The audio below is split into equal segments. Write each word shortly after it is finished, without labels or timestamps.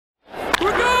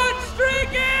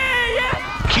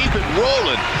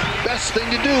best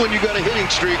thing to do when you got a hitting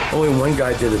streak. Only one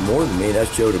guy did it more than me.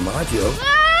 That's Joe DiMaggio.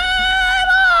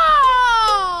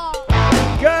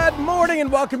 Good morning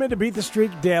and welcome into Beat the Streak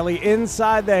Daily.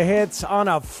 Inside the hits on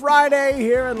a Friday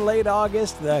here in late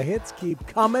August. The hits keep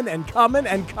coming and coming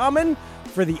and coming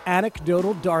for the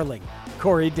anecdotal darling,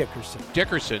 Corey Dickerson.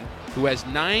 Dickerson, who has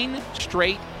 9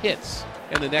 straight hits.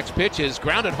 And the next pitch is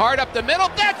grounded hard up the middle.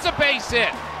 That's a base hit.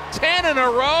 10 in a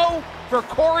row for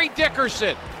Corey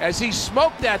Dickerson as he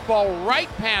smoked that ball right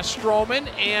past Stroman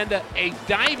and a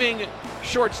diving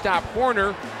shortstop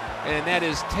corner. And that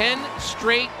is 10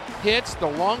 straight hits, the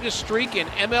longest streak in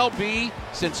MLB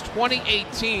since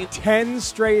 2018. 10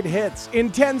 straight hits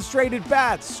in 10 straight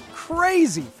at-bats.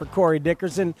 Crazy for Corey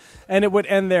Dickerson, and it would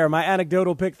end there. My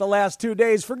anecdotal pick the last 2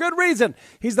 days for good reason.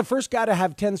 He's the first guy to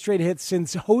have 10 straight hits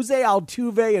since Jose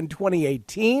Altuve in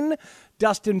 2018.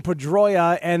 Dustin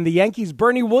Pedroia and the Yankees'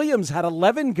 Bernie Williams had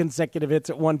 11 consecutive hits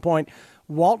at one point.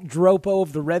 Walt Dropo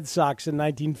of the Red Sox in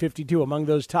 1952, among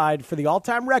those tied for the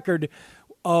all-time record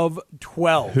of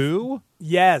 12. Who?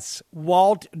 Yes,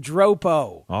 Walt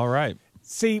Dropo. All right.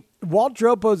 See, Walt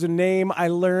Dropo's a name I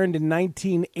learned in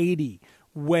 1980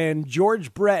 when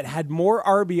George Brett had more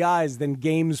RBIs than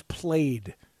games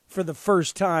played for the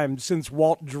first time since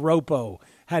Walt Dropo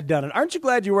had done it. Aren't you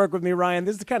glad you work with me, Ryan?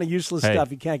 This is the kind of useless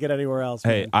stuff you can't get anywhere else.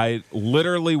 Hey, man. I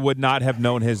literally would not have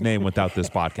known his name without this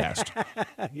podcast.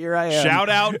 Here I am. Shout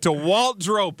out to Walt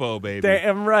Dropo, baby.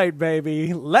 Damn right,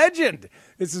 baby. Legend.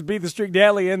 This is Beat the Streak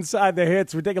Daily Inside the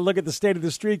Hits. We take a look at the state of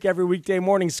the streak every weekday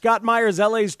morning. Scott Myers,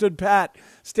 L.A. stood pat,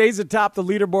 stays atop the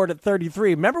leaderboard at 33.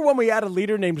 Remember when we had a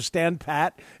leader named Stan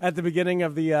Pat at the beginning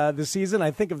of the season?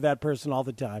 I think of that person all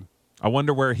the time. I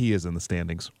wonder where he is in the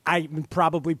standings.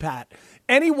 Probably Pat.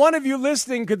 Any one of you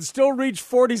listening could still reach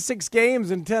 46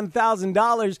 games and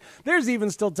 $10,000. There's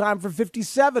even still time for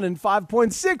 57 and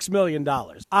 $5.6 million.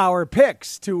 Our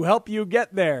picks to help you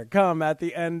get there come at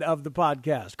the end of the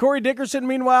podcast. Corey Dickerson,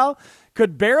 meanwhile,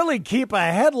 could barely keep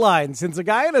a headline since a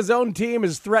guy on his own team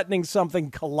is threatening something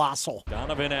colossal.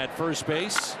 Donovan at first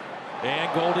base,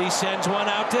 and Goldy sends one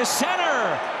out to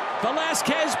center.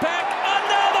 Velasquez back,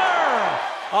 another!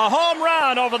 A home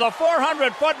run over the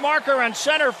 400-foot marker in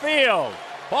center field.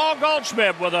 Paul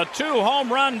Goldschmidt with a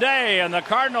 2-home-run day, and the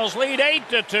Cardinals lead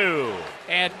 8-2.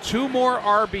 Add 2 more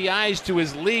RBIs to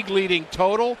his league-leading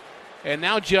total, and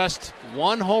now just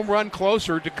 1 home run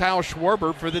closer to Kyle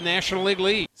Schwarber for the National League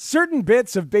lead. Certain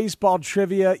bits of baseball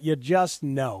trivia you just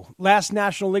know. Last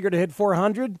National Leaguer to hit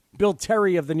 400, Bill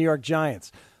Terry of the New York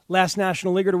Giants. Last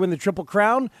National Leaguer to win the Triple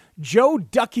Crown, Joe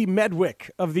Ducky Medwick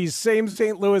of these same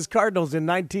St. Louis Cardinals in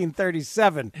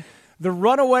 1937. The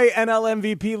runaway NL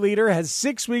MVP leader has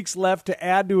 6 weeks left to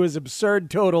add to his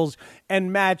absurd totals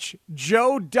and match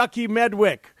Joe Ducky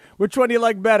Medwick. Which one do you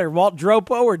like better, Walt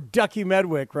Dropo or Ducky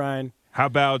Medwick, Ryan? How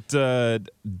about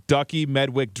Ducky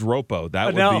Medwick Dropo? That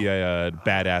would be a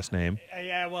badass name.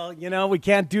 Yeah, well, we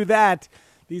can't do that.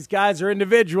 These guys are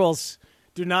individuals.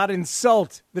 Do not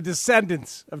insult the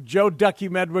descendants of Joe Ducky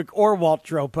Medwick or Walt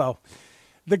Dropo.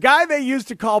 The guy they used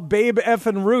to call Babe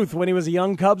Effin' Ruth when he was a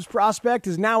young Cubs prospect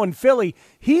is now in Philly.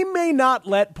 He may not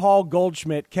let Paul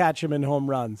Goldschmidt catch him in home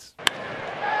runs. And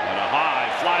a high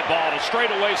fly ball to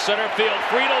straightaway center field.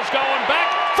 Friedel's going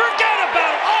back. Forget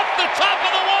about it. Off the top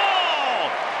of the wall.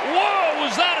 Whoa,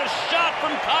 was that a shot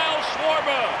from Kyle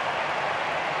Schwarber?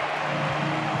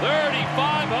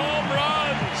 35 home runs.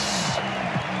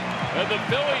 And the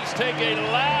Phillies take a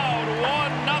loud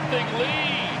 1-0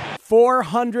 lead.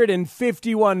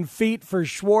 451 feet for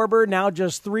Schwarber, now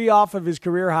just 3 off of his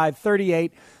career-high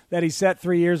 38 that he set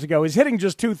 3 years ago. He's hitting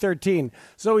just .213,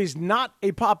 so he's not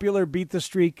a popular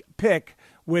beat-the-streak pick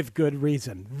with good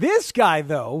reason. This guy,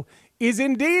 though, is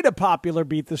indeed a popular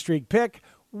beat-the-streak pick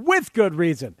with good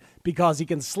reason, because he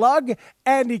can slug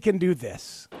and he can do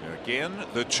this. Again,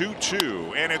 the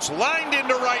 2-2, and it's lined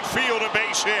into right field, a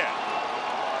base hit.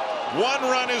 1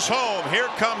 run is home. Here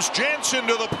comes Jansen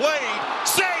to the plate.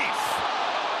 Safe!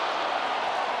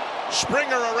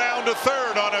 Springer around to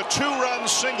third on a 2-run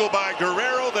single by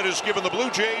Guerrero that has given the Blue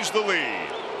Jays the lead.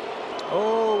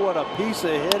 Oh, what a piece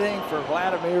of hitting for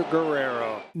Vladimir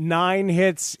Guerrero. 9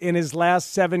 hits in his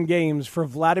last 7 games for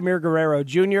Vladimir Guerrero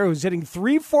Jr., who's hitting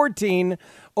 .314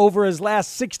 over his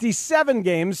last 67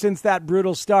 games since that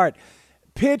brutal start.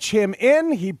 Pitch him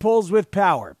in, he pulls with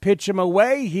power. Pitch him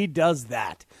away, he does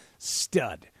that.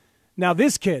 Stud. Now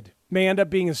this kid may end up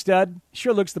being a stud.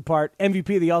 Sure looks the part.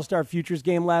 MVP of the All-Star Futures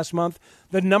game last month.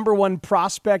 The #1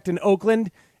 prospect in Oakland.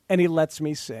 And he lets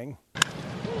me sing. And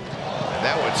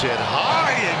that one's hit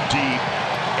high and deep.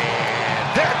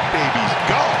 And that baby's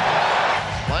gone.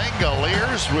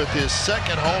 Langoliers with his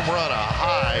second home run. A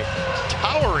high,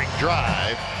 towering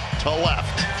drive to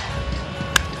left.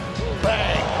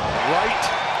 Bang! Right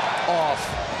off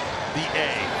the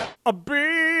A. A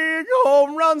big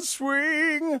home run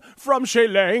swing from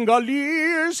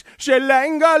Shelangalis.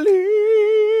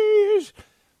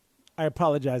 I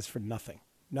apologize for nothing.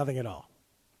 Nothing at all.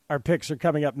 Our picks are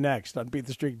coming up next on Beat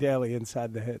the Streak Daily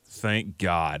Inside the Hits. Thank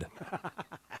God.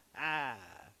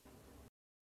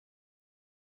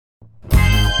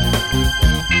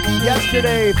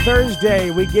 Yesterday,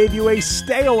 Thursday, we gave you a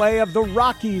stay away of the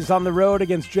Rockies on the road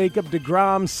against Jacob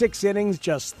deGrom. 6 innings,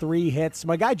 just 3 hits.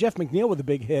 My guy Jeff McNeil with a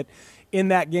big hit in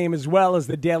that game, as well as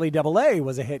the Daily AA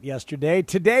was a hit yesterday.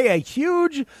 Today, a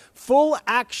huge, full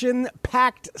action,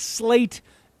 packed slate.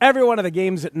 Every one of the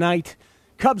games at night.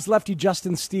 Cubs lefty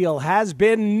Justin Steele has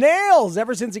been nails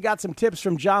ever since he got some tips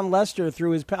from John Lester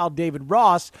through his pal David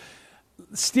Ross.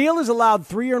 Steele has allowed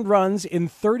 3 earned runs in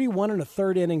 31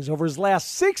 1/3 innings over his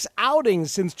last 6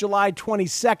 outings since July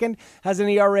 22nd. Has an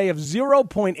ERA of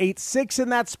 0.86 in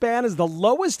that span, is the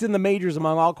lowest in the majors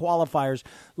among all qualifiers.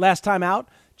 Last time out,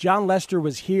 John Lester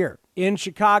was here in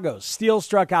Chicago. Steele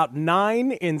struck out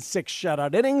 9 in 6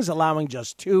 shutout innings, allowing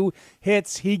just 2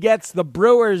 hits. He gets the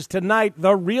Brewers tonight,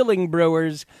 the reeling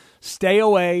Brewers. Stay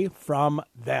away from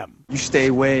them. You stay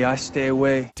away, I stay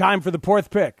away. Time for the 4th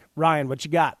pick. Ryan, what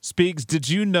you got? Speaks, did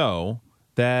you know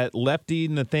that lefty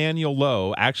Nathaniel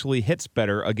Lowe actually hits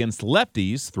better against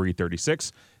lefties,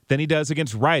 336, than he does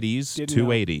against righties,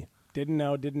 280? Didn't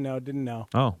know.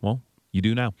 Oh, well. You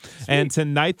do now. Sweet. And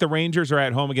tonight, the Rangers are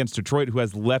at home against Detroit, who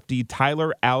has lefty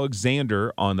Tyler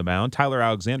Alexander on the mound. Tyler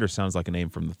Alexander sounds like a name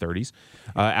from the 30s.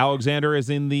 Alexander is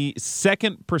in the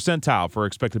 2nd percentile for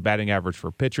expected batting average for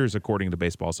pitchers, according to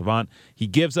Baseball Savant. He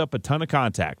gives up a ton of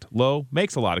contact. Lowe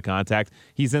makes a lot of contact.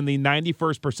 He's in the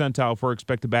 91st percentile for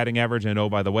expected batting average. And, oh,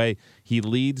 by the way, he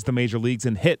leads the major leagues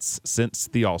in hits since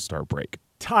the All-Star break.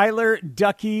 Tyler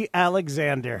Ducky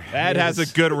Alexander. That has a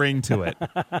good ring to it.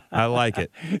 I like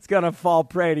it. It's going to fall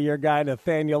prey to your guy,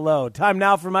 Nathaniel Lowe. Time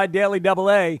now for my Daily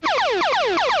AA.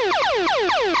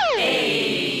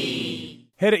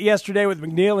 Hit it yesterday with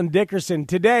McNeil and Dickerson.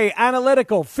 Today,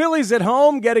 analytical. Phillies at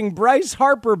home getting Bryce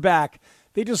Harper back.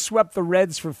 They just swept the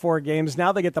Reds for 4 games.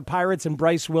 Now they get the Pirates and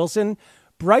Bryce Wilson.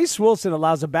 Bryce Wilson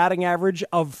allows a batting average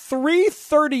of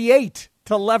 338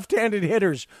 to left-handed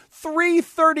hitters.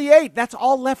 338. That's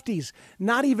all lefties,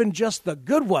 not even just the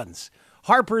good ones.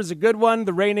 Harper is a good one.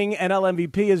 The reigning NL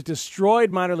MVP has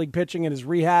destroyed minor league pitching in his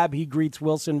rehab. He greets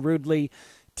Wilson rudely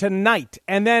tonight.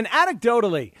 And then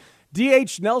anecdotally,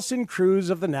 DH Nelson Cruz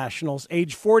of the Nationals,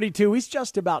 age 42. He's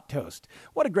just about toast.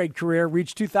 What a great career.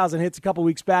 Reached 2,000 hits a couple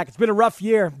weeks back. It's been a rough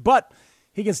year, but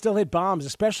he can still hit bombs,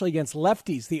 especially against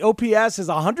lefties. The OPS is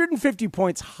 150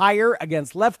 points higher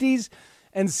against lefties.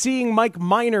 And seeing Mike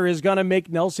Minor is going to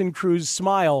make Nelson Cruz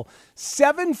smile.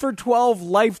 7 for 12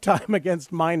 lifetime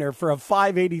against Minor for a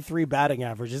 583 batting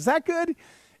average. Is that good?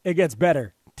 It gets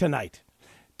better tonight.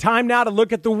 Time now to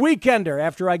look at the weekender.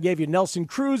 After I gave you Nelson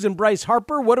Cruz and Bryce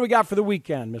Harper, what do we got for the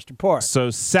weekend, Mr. Poor? So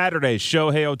Saturday,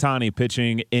 Shohei Ohtani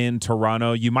pitching in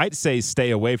Toronto. You might say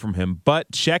stay away from him,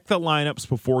 but check the lineups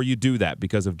before you do that,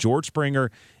 because if George Springer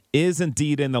is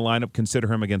indeed in the lineup,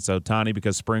 consider him against Ohtani,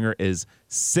 because Springer is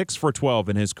 6 for 12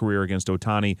 in his career against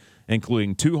Ohtani,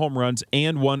 including 2 home runs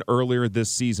and 1 earlier this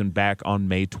season back on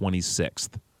May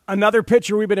 26th. Another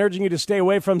pitcher we've been urging you to stay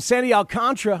away from, Sandy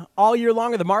Alcantara, all year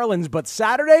long of the Marlins, but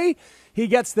Saturday he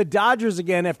gets the Dodgers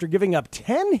again after giving up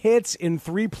 10 hits in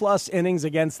 3+ innings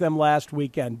against them last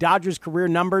weekend. Dodgers career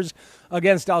numbers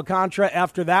against Alcantara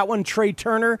after that one: Trey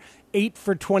Turner, 8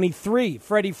 for 23.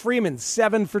 Freddie Freeman,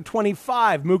 7 for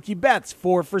 25. Mookie Betts,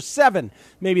 4 for 7.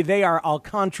 Maybe they are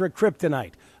Alcantara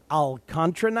kryptonite.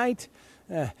 Alcantara night?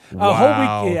 Wow.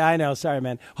 Whole week, yeah, I know. Sorry,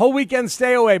 man. Whole weekend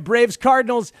stay away. Braves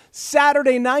Cardinals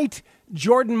Saturday night.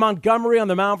 Jordan Montgomery on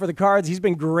the mound for the Cards. He's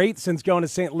been great since going to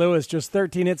St. Louis. Just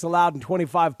 13 hits allowed in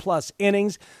 25+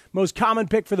 innings. Most common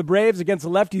pick for the Braves against the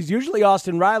lefties, usually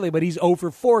Austin Riley, but he's 0 for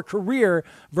 4 career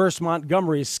versus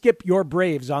Montgomery. Skip your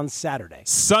Braves on Saturday.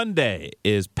 Sunday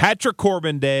is Patrick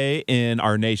Corbin Day in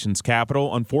our nation's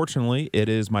capital. Unfortunately, it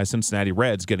is my Cincinnati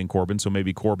Reds getting Corbin, so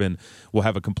maybe Corbin will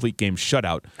have a complete game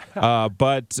shutout.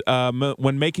 But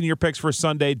when making your picks for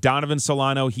Sunday, Donovan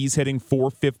Solano, he's hitting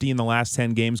 .450 in the last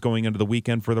 10 games going into the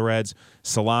weekend for the Reds.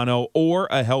 Solano or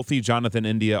a healthy Jonathan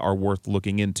India are worth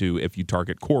looking into if you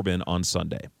target Corbin on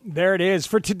Sunday. There it is.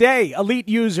 For today, elite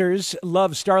users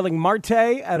love Starling Marte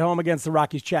at home against the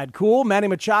Rockies' Chad Kuhl, Manny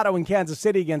Machado in Kansas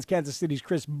City against Kansas City's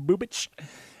Chris Bubich,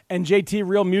 and JT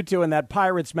Real Muto in that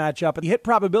Pirates matchup. The hit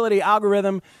probability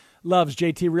algorithm loves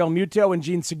JT Real Muto and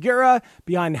Gene Segura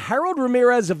behind Harold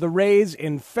Ramirez of the Rays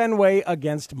in Fenway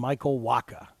against Michael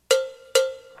Wacha.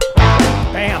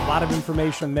 Bam! A lot of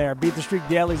information there. Beat the Streak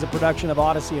Daily is a production of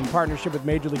Odyssey in partnership with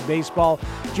Major League Baseball.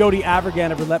 Jody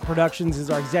Avergan of Roulette Productions is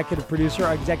our executive producer.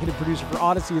 Our executive producer for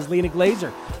Odyssey is Lena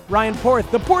Glazer. Ryan Porth,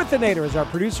 the Porthinator, is our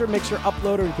producer, mixer,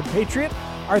 uploader, and compatriot.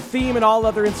 Our theme and all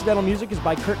other incidental music is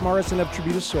by Kurt Morrison of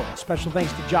Tributosaurus. Special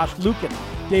thanks to Josh Lukin,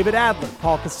 David Adler,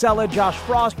 Paul Casella, Josh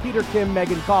Frost, Peter Kim,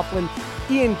 Megan Coughlin,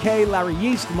 Ian Kay, Larry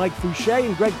Yeast, Mike Fouché,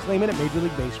 and Greg Clayman at Major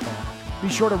League Baseball. Be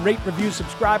sure to rate, review,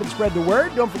 subscribe, and spread the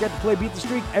word. Don't forget to play Beat the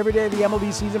Streak every day of the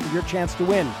MLB season for your chance to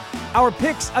win. Our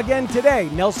picks again today: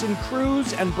 Nelson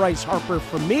Cruz and Bryce Harper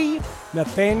for me,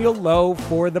 Nathaniel Lowe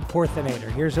for the Porthinator.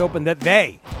 Here's hoping that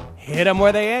they hit them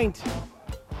where they ain't.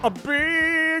 A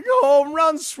big home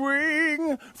run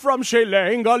swing from Shea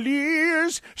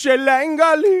Langoliers.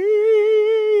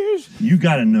 You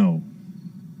gotta know,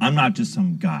 I'm not just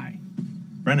some guy.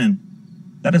 Brennan,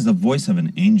 that is the voice of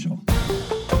an angel.